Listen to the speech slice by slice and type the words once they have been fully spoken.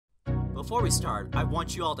Before we start, I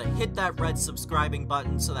want you all to hit that red subscribing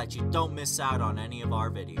button so that you don't miss out on any of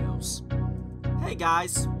our videos. Hey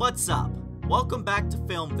guys, what's up? Welcome back to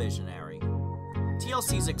Film Visionary.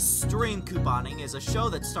 TLC's Extreme Couponing is a show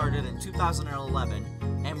that started in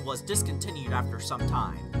 2011 and was discontinued after some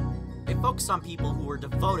time. It focused on people who were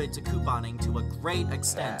devoted to couponing to a great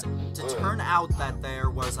extent to turn out that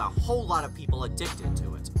there was a whole lot of people addicted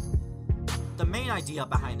to it. The main idea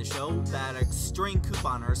behind the show that extreme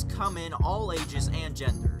couponers come in all ages and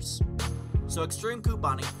genders. So Extreme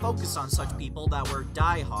Couponing focused on such people that were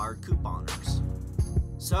die-hard couponers.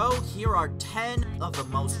 So here are 10 of the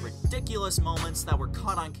most ridiculous moments that were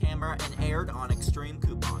caught on camera and aired on Extreme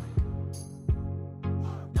Couponing.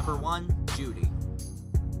 Number 1, Judy.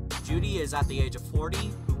 Judy is at the age of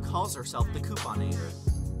 40 who calls herself the couponator.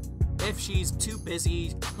 If she's too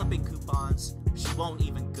busy clipping coupons, she won't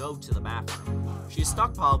even go to the bathroom. She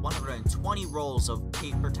stockpiled 120 rolls of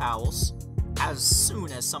paper towels. As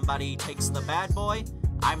soon as somebody takes the bad boy,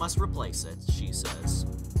 I must replace it, she says.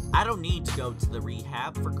 I don't need to go to the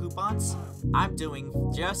rehab for coupons. I'm doing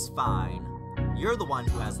just fine. You're the one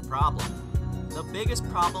who has the problem. The biggest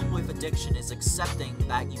problem with addiction is accepting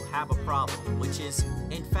that you have a problem, which is,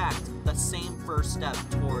 in fact, the same first step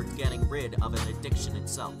toward getting rid of an addiction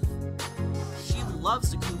itself. She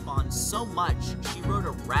loves the coupons so much, she wrote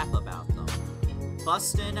a rap about them,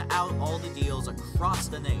 busting out all the deals across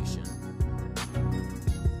the nation.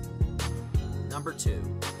 Number 2.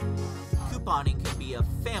 Couponing can be a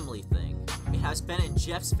family thing. It has been in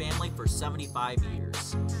Jeff's family for 75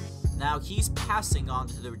 years. Now he's passing on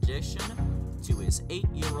the tradition to his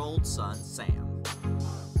 8-year-old son, Sam.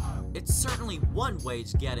 It's certainly one way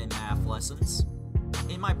to get in math lessons.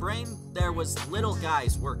 In my brain, there was little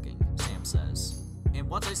guys working, Sam says. And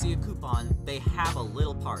once I see a coupon, they have a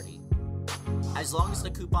little party. As long as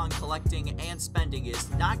the coupon collecting and spending is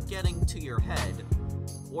not getting to your head,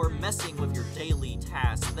 or messing with your daily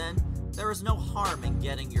tasks, then there is no harm in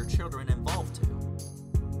getting your children involved too.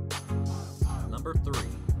 Number 3.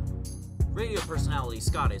 Radio personality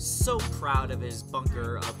Scott is so proud of his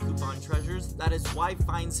bunker of coupon treasures that his wife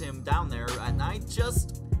finds him down there at night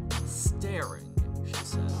just staring, she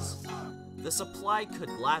says. The supply could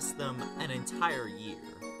last them an entire year.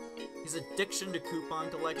 His addiction to coupon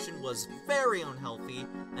collection was very unhealthy,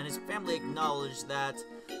 and his family acknowledged that,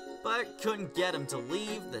 but couldn't get him to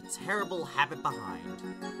leave the terrible habit behind.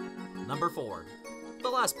 Number 4. The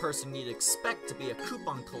last person you'd expect to be a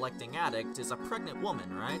coupon-collecting addict is a pregnant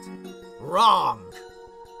woman, right? Wrong!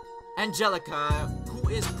 Angelica, who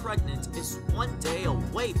is pregnant, is 1 day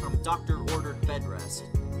away from doctor-ordered bed rest.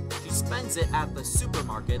 She spends it at the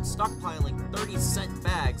supermarket stockpiling 30-cent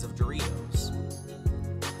bags of Doritos.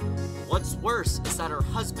 What's worse is that her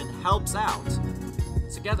husband helps out.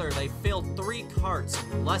 Together, they filled 3 carts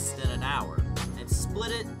in less than an hour, and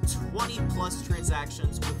split it 20-plus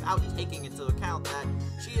transactions without taking into account that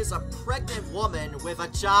she is a pregnant woman with a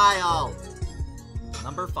child.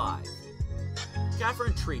 Number 5.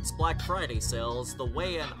 Catherine treats Black Friday sales the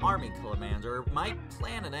way an army commander might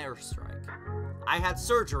plan an airstrike. I had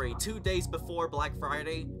surgery 2 days before Black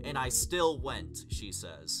Friday, and I still went, she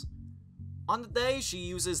says. On the day, she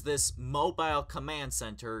uses this mobile command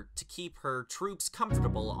center to keep her troops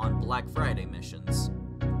comfortable on Black Friday missions.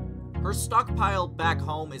 Her stockpile back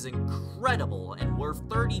home is incredible and worth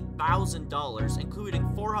 $30,000,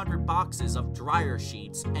 including 400 boxes of dryer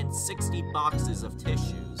sheets and 60 boxes of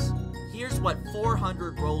tissues. Here's what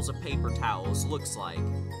 400 rolls of paper towels looks like.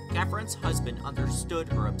 Catherine's husband understood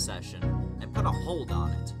her obsession and put a hold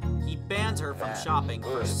on it. He banned her from shopping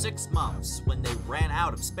for 6 months when they ran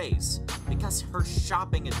out of space because her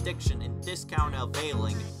shopping addiction and discount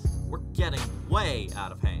availing were getting way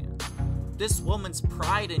out of hand. This woman's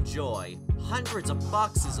pride and joy, hundreds of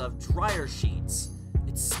boxes of dryer sheets.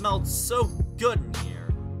 It smelled so good in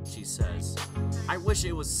here, she says. I wish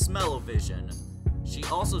it was smell-o-vision. She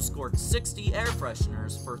also scored 60 air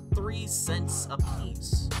fresheners for 3 cents a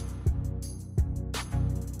piece.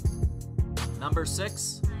 Number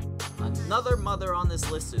 6. Another mother on this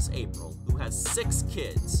list is April, who has 6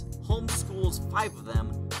 kids, homeschools 5 of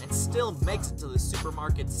them, and still makes it to the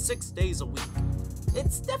supermarket 6 days a week.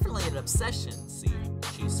 It's definitely an obsession,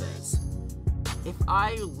 she says. If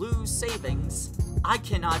I lose savings, I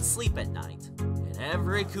cannot sleep at night. And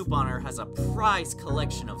every couponer has a prize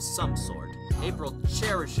collection of some sort. April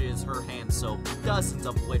cherishes her hand soap, dozens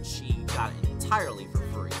of which she got entirely for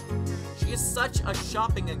free. She is such a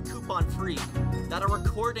shopping and coupon freak that a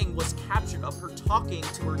recording was captured of her talking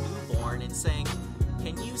to her newborn and saying,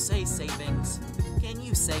 "Can you say savings? Can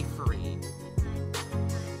you say free?"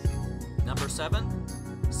 Number 7.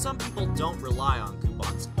 Some people don't rely on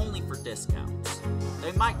coupons only for discounts.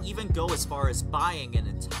 They might even go as far as buying an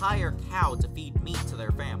entire cow to feed meat to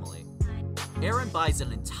their family. Erin buys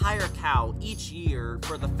an entire cow each year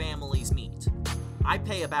for the family's meat. I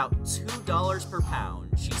pay about $2 per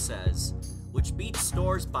pound, she says, which beats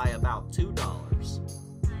stores by about $2.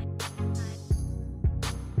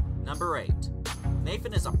 Number 8.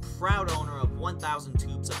 Nathan is a proud owner of 1,000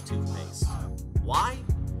 tubes of toothpaste. Why?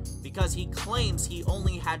 Because he claims he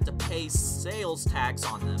only had to pay sales tax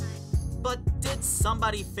on them. But did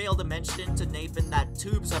somebody fail to mention to Nathan that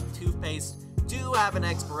tubes of toothpaste do have an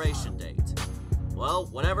expiration date? Well,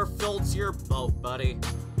 whatever floats your boat, buddy.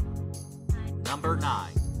 Number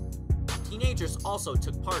 9. Teenagers also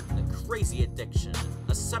took part in the crazy addiction.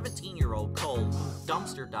 A 17-year-old Cole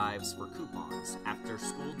dumpster dives for coupons after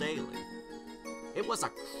school daily. It was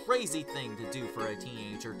a crazy thing to do for a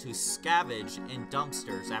teenager to scavenge in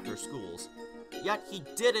dumpsters after schools, yet he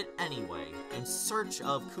did it anyway, in search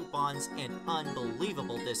of coupons and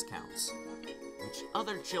unbelievable discounts. Which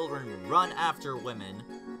other children run after women,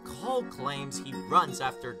 Cole claims he runs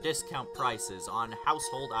after discount prices on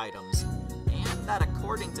household items, and that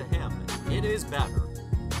according to him, it is better.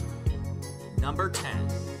 Number 10.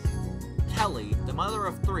 Kelly, the mother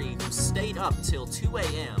of 3 who stayed up till 2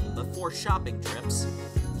 a.m. before shopping trips,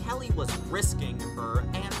 Kelly was risking her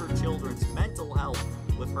and her children's mental health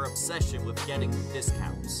with her obsession with getting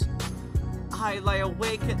discounts. I lay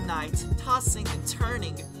awake at night, tossing and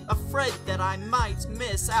turning, afraid that I might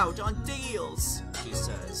miss out on deals, she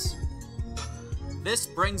says. This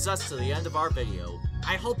brings us to the end of our video.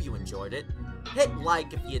 I hope you enjoyed it. Hit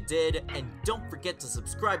like if you did, and don't forget to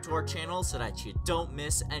subscribe to our channel so that you don't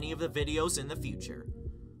miss any of the videos in the future.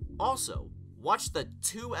 Also, watch the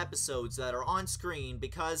 2 episodes that are on screen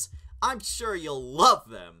because I'm sure you'll love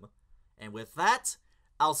them. And with that,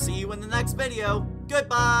 I'll see you in the next video.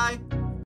 Goodbye!